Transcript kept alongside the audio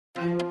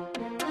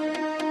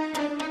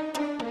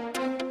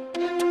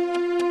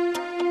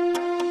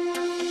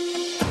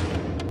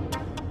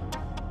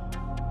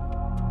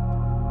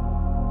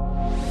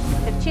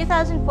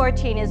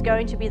2014 is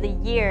going to be the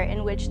year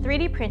in which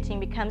 3D printing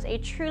becomes a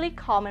truly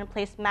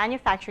commonplace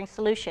manufacturing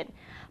solution.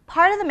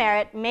 Part of the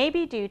merit may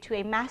be due to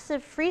a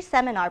massive free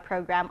seminar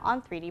program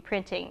on 3D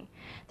printing.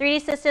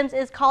 3D Systems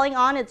is calling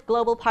on its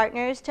global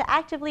partners to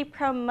actively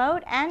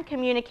promote and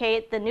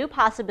communicate the new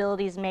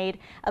possibilities made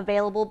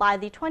available by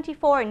the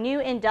 24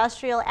 new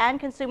industrial and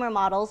consumer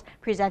models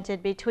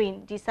presented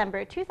between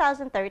December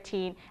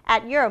 2013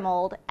 at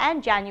Euromold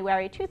and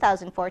January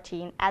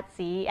 2014 at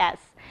CES.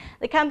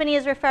 The company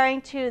is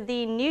referring to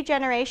the new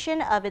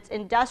generation of its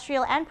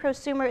industrial and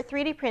prosumer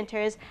 3D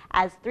printers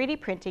as 3D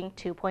Printing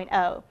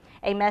 2.0,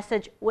 a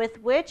message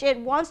with which it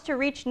wants to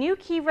reach new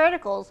key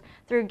verticals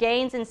through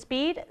gains in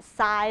speed,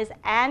 size,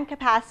 and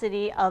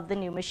capacity of the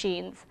new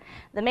machines.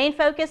 The main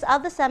focus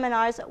of the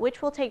seminars,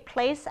 which will take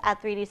place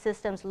at 3D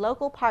Systems'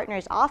 local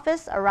partners'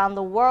 office around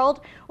the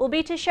world, will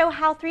be to show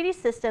how 3D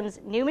Systems'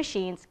 new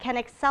machines can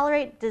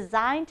accelerate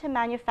design to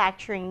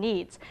manufacturing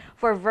needs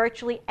for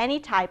virtually any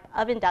type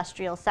of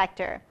industrial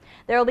sector.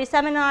 There will be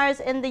seminars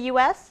in the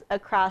US,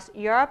 across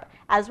Europe,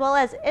 as well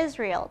as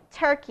Israel,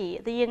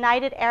 Turkey, the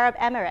United Arab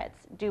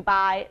Emirates,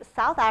 Dubai,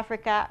 South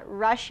Africa,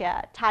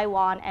 Russia,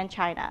 Taiwan, and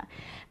China.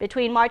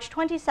 Between March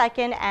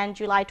 22nd and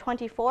July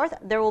 24th,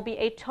 there will be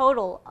a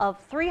total of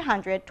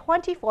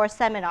 324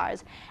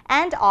 seminars,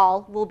 and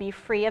all will be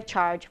free of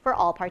charge for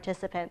all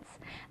participants.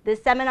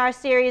 This seminar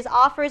series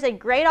offers a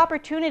great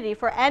opportunity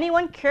for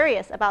anyone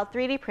curious about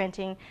 3D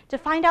printing to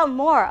find out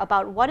more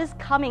about what is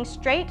coming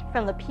straight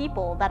from the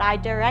people that are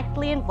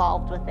directly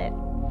involved with it.